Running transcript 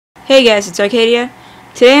Hey guys, it's Arcadia.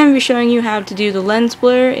 Today I'm going to be showing you how to do the lens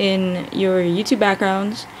blur in your YouTube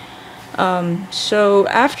backgrounds. So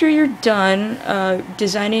after you're done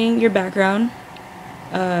designing your background,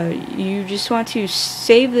 you just want to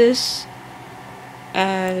save this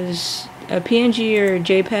as a PNG or a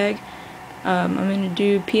JPEG. I'm going to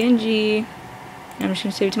do PNG. I'm just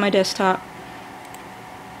going to save it to my desktop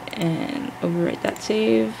and overwrite that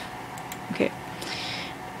save. Okay.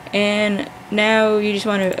 And now you just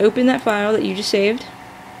want to open that file that you just saved.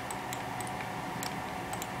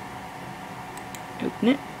 Open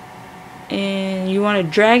it. And you want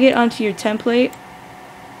to drag it onto your template.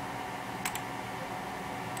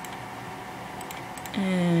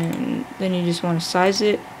 And then you just want to size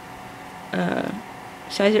it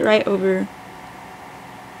right over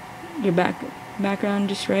your background,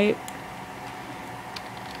 just right.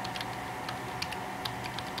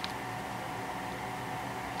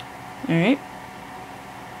 Alright,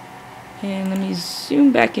 and let me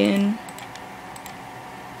zoom back in,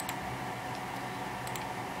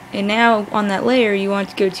 and now on that layer you want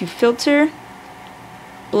to go to filter,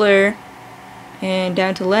 blur, and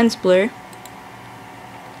down to lens blur,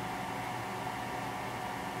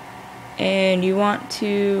 and you want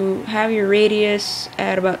to have your radius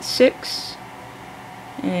at about 6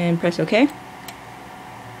 and press OK.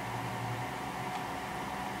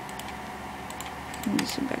 Let me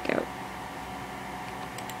zoom back out.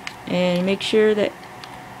 And make sure that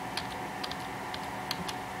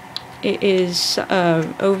it is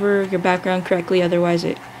over your background correctly, otherwise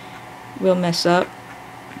it will mess up.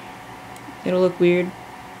 It'll look weird.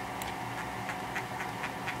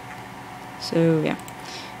 So yeah.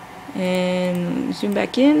 And zoom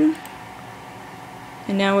back in.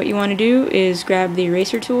 And now what you want to do is grab the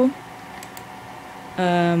eraser tool.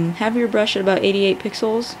 Have your brush at about 88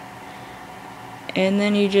 pixels. And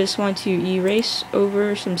then you just want to erase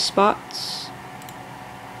over some spots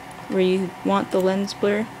where you want the lens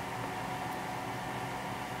blur.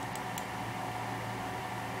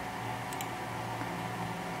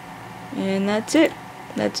 And that's it.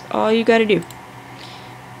 That's all you gotta do.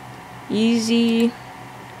 Easy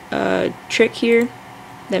trick here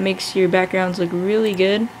that makes your backgrounds look really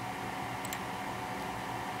good.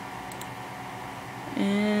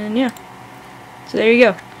 And yeah. So there you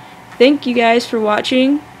go. Thank you guys for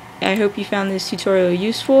watching. I hope you found this tutorial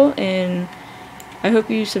useful, and I hope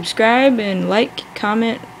you subscribe and like,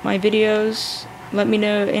 comment my videos. Let me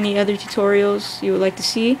know any other tutorials you would like to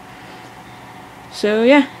see. So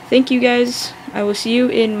yeah, thank you guys. I will see you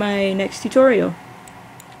in my next tutorial.